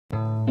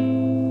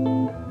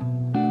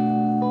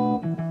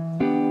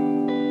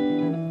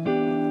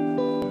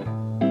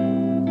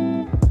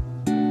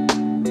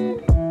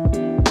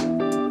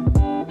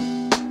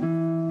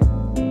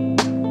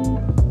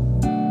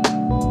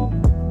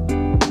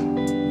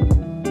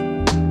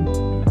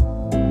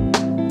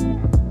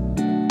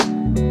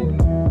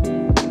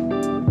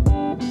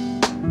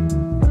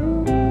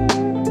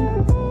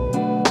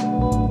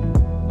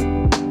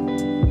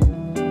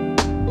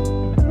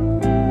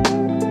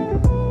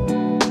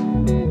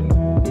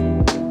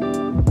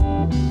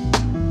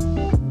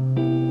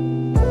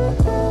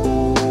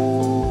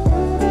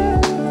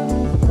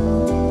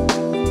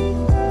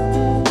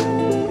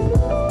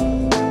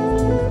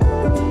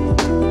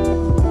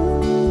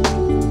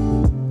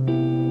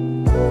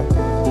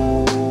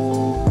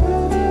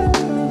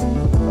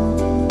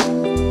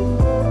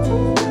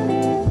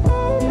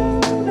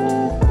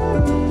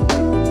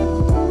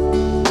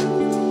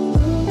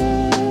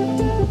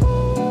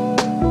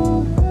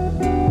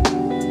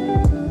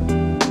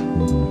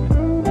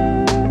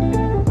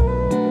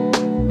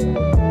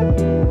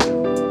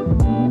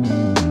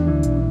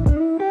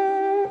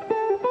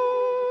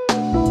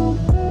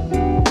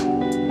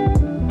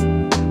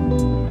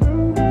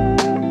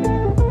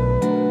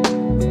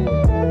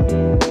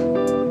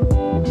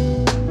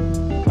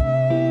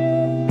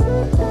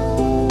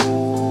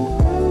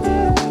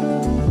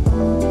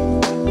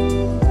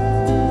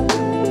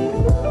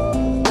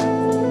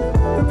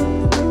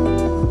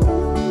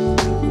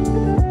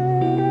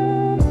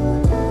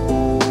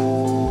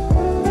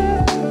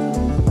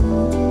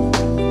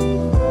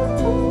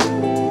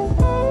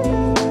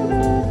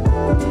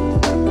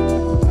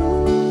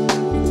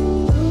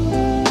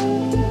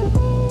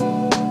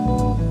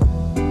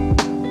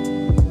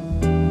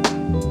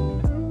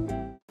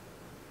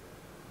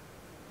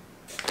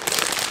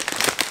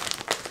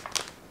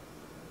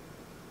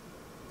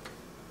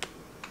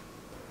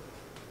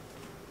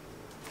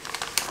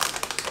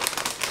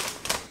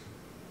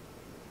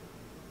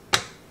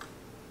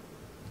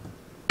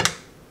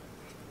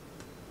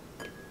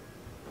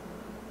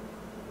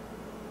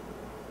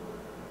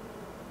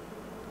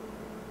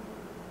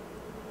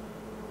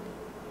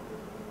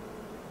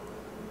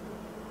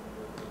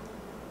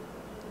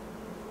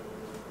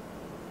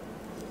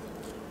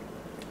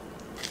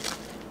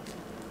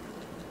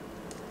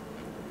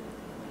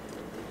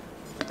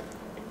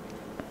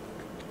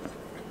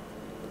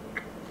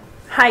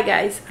Hi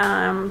guys,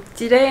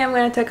 today I'm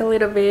going to talk a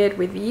little bit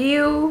with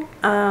you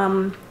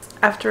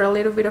after a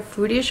little bit of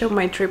footage of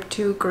my trip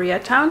to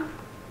Koreatown.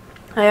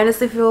 I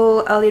honestly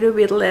feel a little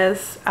bit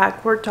less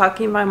awkward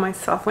talking by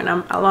myself when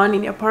I'm alone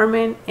in the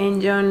apartment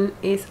and John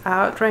is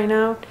out right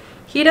now.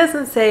 He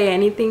doesn't say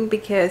anything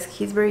because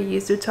he's very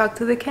used to talk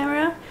to the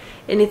camera,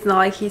 and it's not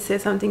like he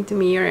says something to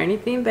me or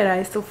anything, but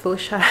I still feel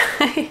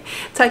shy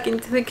talking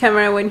to the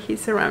camera when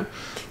he's around.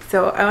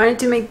 So I wanted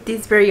to make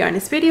this very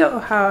honest video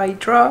of how I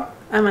draw.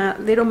 I'm a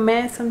little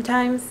mess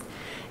sometimes,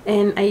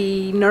 and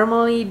I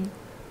normally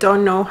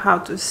don't know how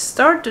to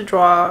start to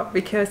draw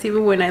because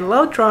even when I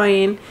love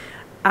drawing,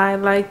 I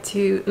like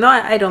to, no,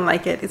 I don't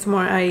like it. It's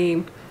more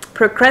I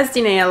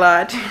procrastinate a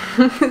lot.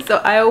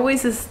 So I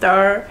always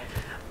start,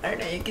 I don't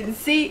know, you can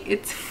see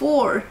it's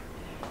 4.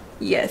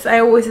 Yes, I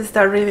always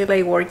start really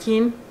like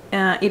working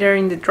either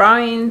in the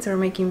drawings or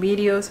making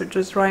videos or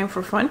just drawing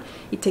for fun.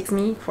 It takes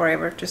me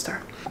forever to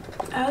start.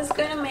 I was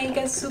gonna make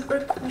a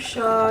super cool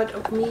shot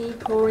of me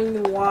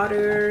pouring the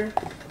water,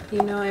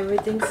 you know,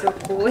 everything's so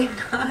cool and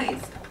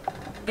nice,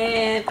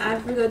 and I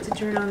forgot to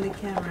turn on the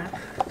camera.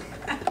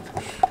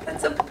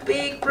 That's a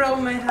big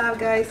problem I have,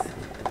 guys.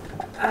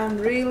 I'm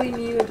really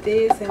new at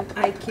this and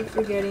I keep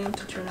forgetting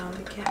to turn on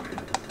the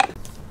camera.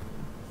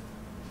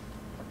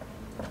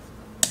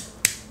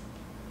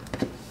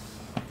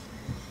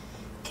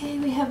 Okay,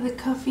 we have the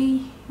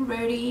coffee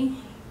ready,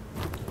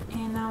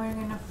 and now we're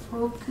gonna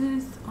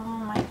focus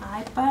on my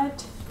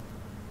iPad.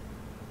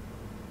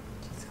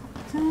 Just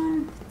hold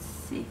on, let's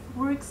see if it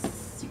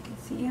works. You can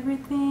see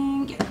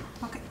everything. Yeah,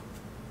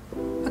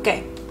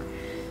 okay,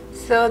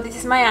 so this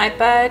is my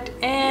iPad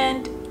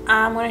and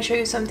I'm gonna show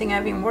you something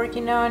I've been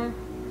working on.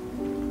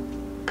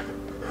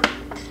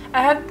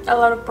 I have a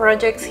lot of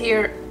projects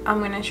here I'm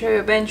gonna show you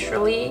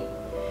eventually,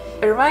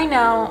 but right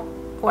now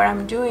what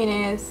I'm doing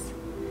is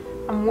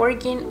I'm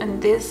working on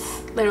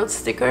these little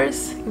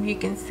stickers, if you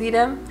can see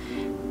them.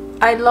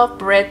 I love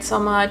bread so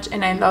much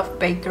and I love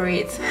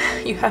bakeries.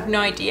 You have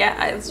no idea.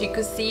 As you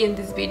could see in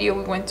this video,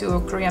 we went to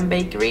a Korean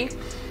bakery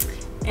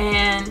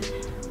and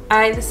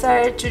I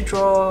decided to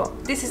draw,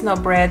 this is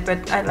not bread,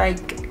 but I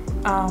like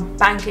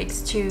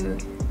pancakes too.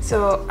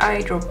 So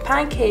I drew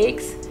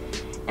pancakes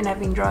and I've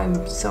been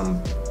drawing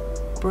some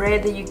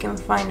bread that you can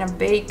find at a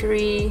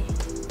bakery.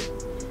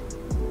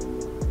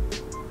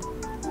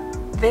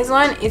 This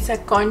one is a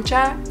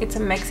concha. It's a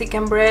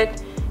Mexican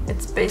bread.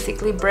 It's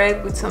basically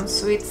bread with some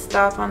sweet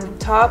stuff on the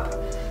top,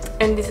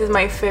 and this is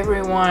my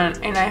favorite one,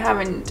 and I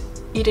haven't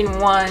eaten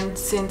one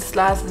since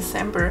last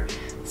December,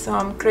 so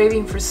I'm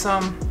craving for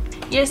some.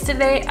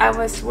 Yesterday I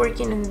was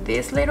working on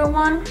this little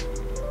one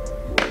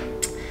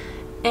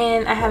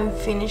and I haven't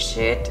finished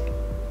it,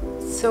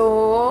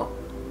 so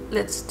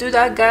let's do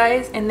that,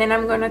 guys, and then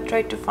I'm gonna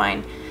try to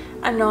find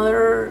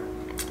another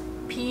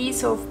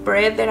piece of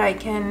bread that I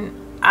can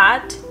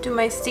add to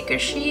my sticker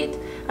sheet.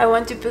 I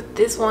want to put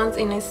these ones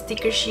in a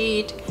sticker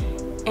sheet,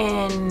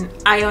 and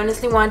I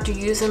honestly want to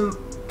use them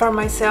for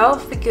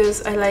myself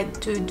because I like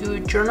to do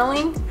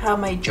journaling, have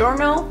my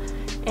journal,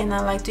 and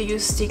I like to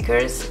use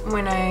stickers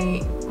when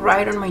I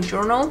write on my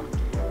journal.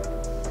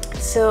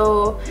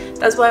 So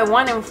that's what I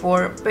want them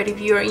for, but if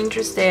you are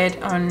interested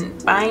on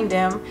buying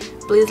them,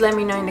 please let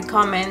me know in the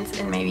comments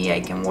and maybe I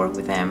can work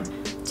with them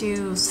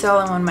to sell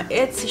them on my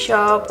Etsy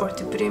shop or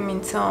to put them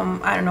in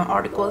some, I don't know,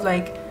 articles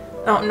like,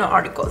 no, not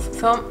articles,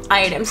 some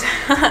items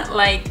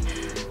like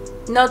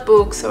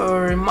notebooks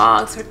or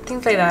mugs or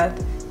things like that.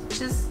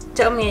 Just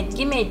tell me,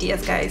 give me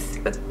ideas, guys.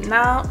 But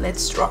now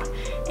let's draw,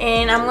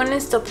 and I'm gonna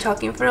stop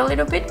talking for a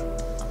little bit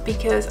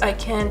because I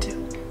can't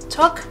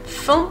talk,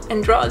 film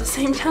and draw at the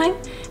same time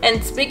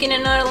and speak in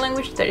another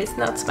language that is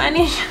not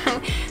Spanish.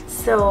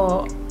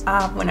 So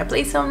I'm gonna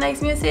play some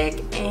nice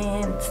music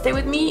and stay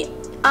with me.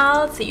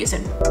 I'll see you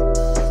soon.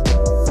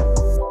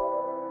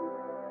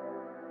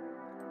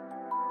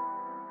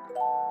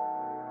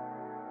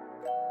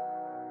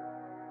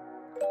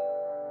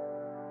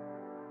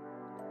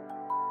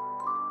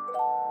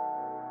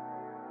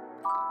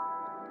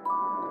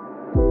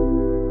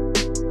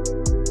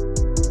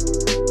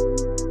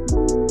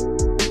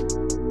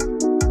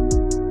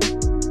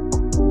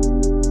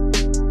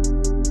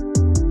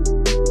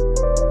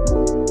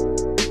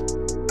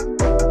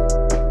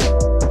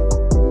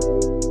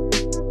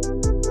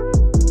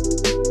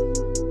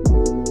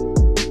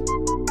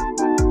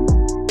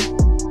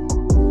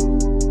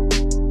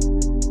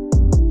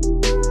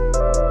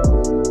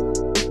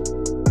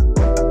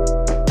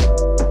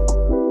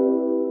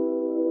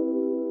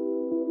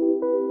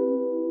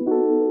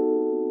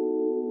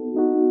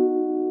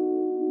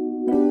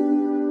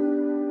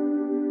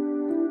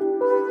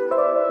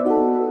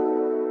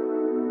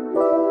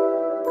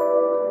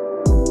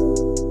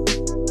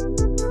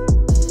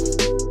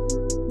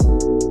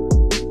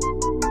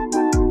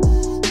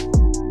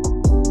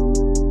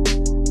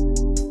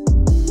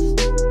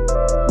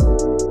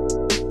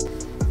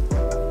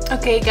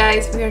 Okay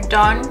guys, we are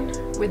done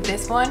with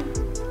this one.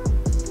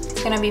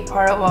 It's gonna be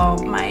part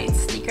of my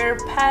sticker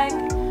pack,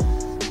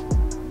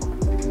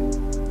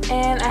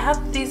 And I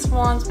have these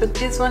ones, but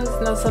this one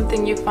is not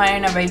something you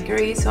find in a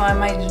bakery, so I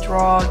might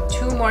draw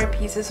 2 more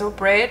pieces of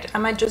bread. I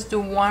might just do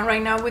one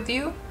right now with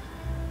you.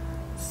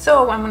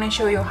 So I'm gonna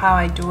show you how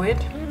I do it.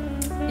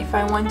 If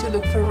I want to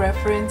look for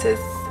reference,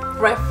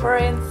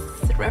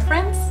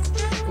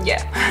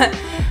 yeah.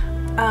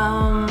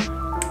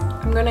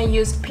 I'm gonna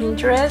use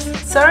Pinterest.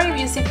 Sorry if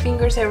you see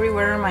fingers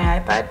everywhere on my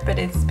iPad, but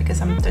it's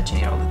because I'm touching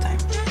it all the time.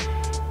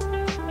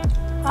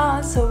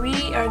 So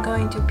we are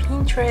going to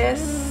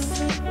Pinterest.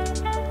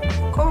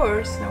 Of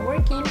course, not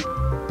working.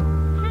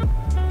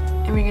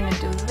 And we're gonna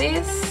do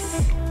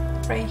this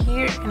right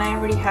here, and I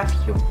already have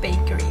here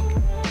bakery.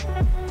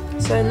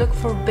 So I look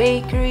for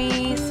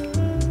bakeries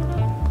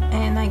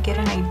and I get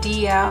an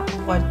idea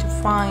of what to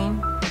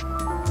find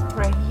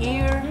right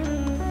here.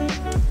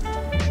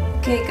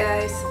 Okay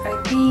guys,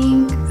 I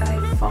think I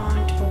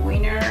found a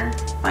winner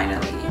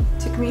finally. It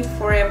took me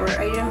forever.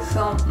 I didn't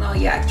film, no,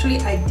 yeah, actually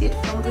I did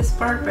film this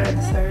part, but I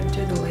decided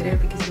to delete it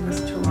because it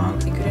was too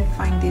long. I couldn't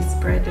find this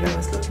spread that I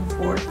was looking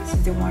for. This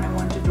is the one I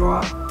want to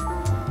draw,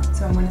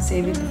 so I'm gonna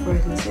save it before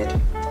I lose it.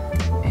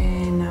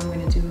 And I'm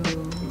gonna do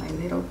my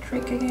little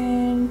trick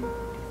again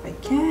if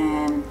I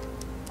can.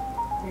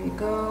 There you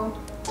go.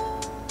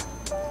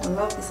 I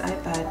love this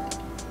iPad.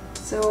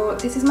 So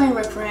this is my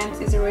reference.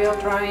 It's a real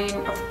drawing.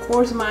 Of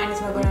course mine is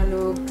not gonna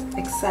look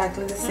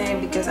exactly the same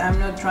because I'm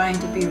not trying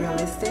to be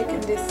realistic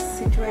in this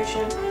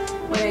situation.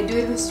 When I do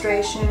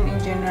illustration in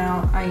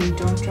general, I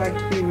don't try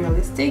to be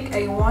realistic.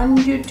 I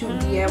want you to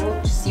be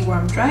able to see what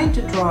I'm trying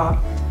to draw,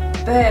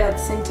 but at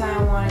the same time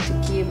I wanted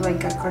to keep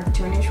like a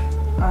cartoonish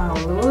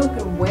look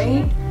and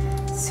way.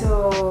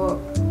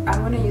 So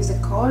I'm gonna use the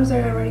colors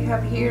that I already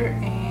have here,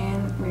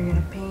 and we're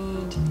gonna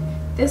paint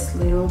this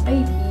little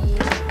baby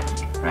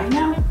right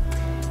now.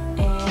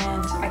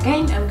 And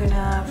again, I'm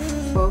gonna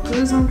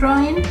focus on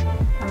drawing.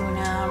 I'm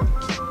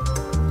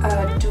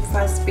gonna do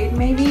fast speed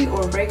maybe,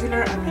 or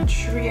regular, I'm not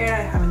sure yet,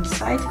 I haven't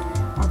decided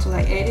until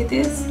I edit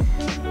this,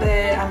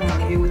 but I'm gonna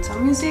leave you with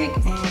some music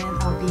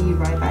and I'll be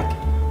right back.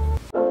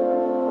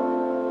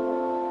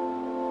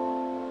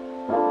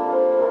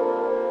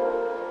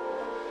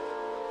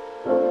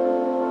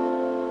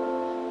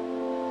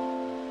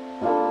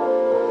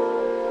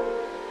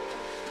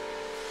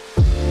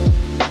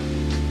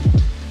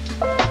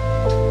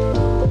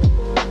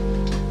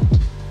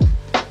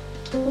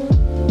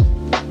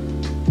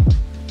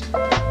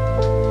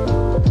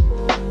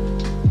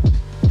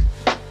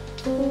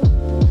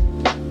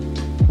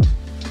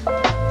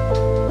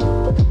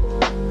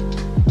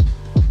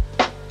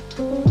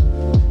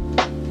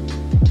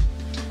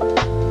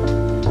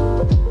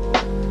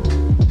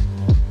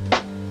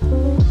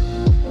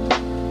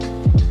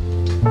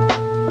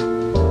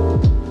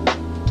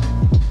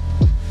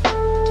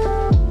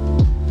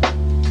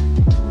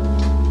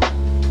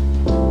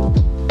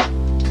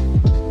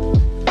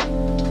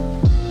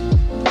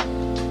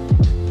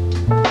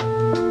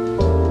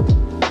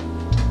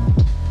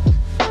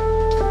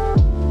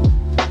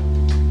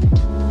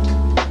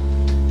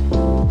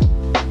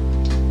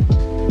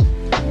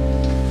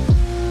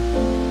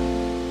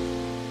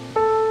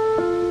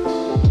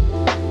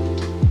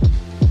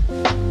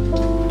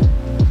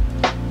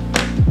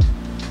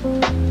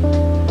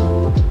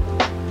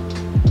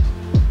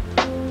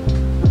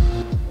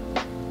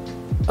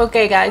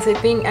 Okay guys, I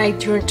think I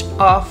turned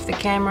off the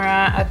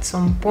camera at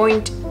some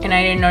point and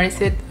I didn't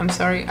notice it. I'm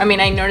sorry. I mean,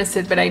 I noticed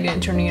it, but I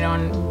didn't turn it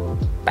on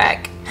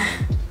back.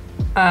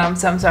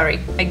 So I'm sorry.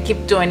 I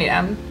keep doing it.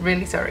 I'm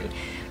really sorry.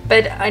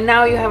 But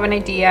now you have an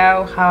idea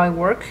of how I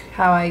work,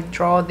 how I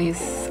draw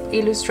these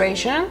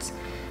illustrations.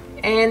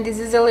 And this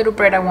is a little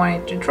bird I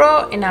wanted to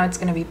draw, and now it's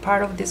gonna be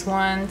part of this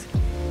one.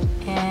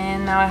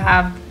 And now I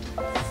have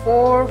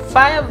 4,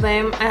 5 of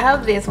them. I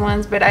have these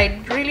ones, but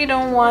I really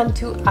don't want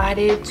to add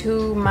it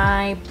to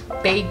my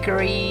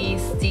bakery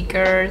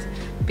stickers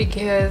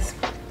because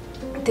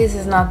this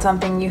is not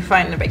something you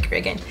find in a bakery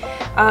again.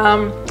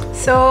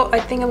 So I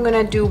think I'm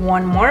gonna do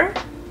one more,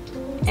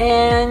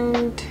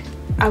 and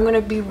I'm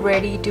gonna be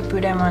ready to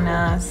put them on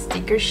a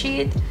sticker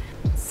sheet.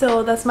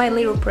 So that's my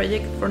little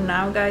project for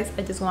now, guys.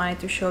 I just wanted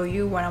to show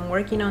you what I'm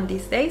working on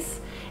these days.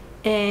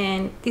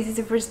 And this is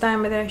the first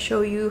time that I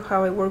show you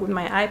how I work with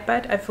my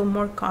iPad. I feel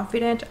more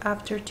confident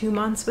after 2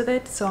 months with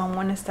it, so I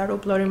want to start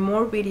uploading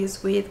more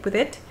videos with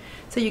it,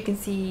 so you can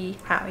see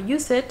how I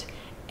use it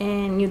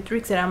and new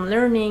tricks that I'm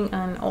learning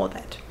and all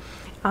that.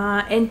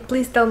 And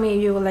please tell me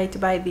if you would like to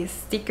buy these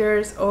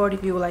stickers, or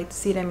if you would like to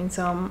see them in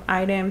some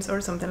items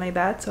or something like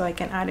that, so I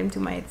can add them to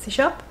my Etsy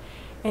shop.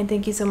 And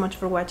thank you so much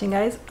for watching,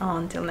 guys.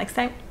 Until next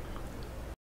time.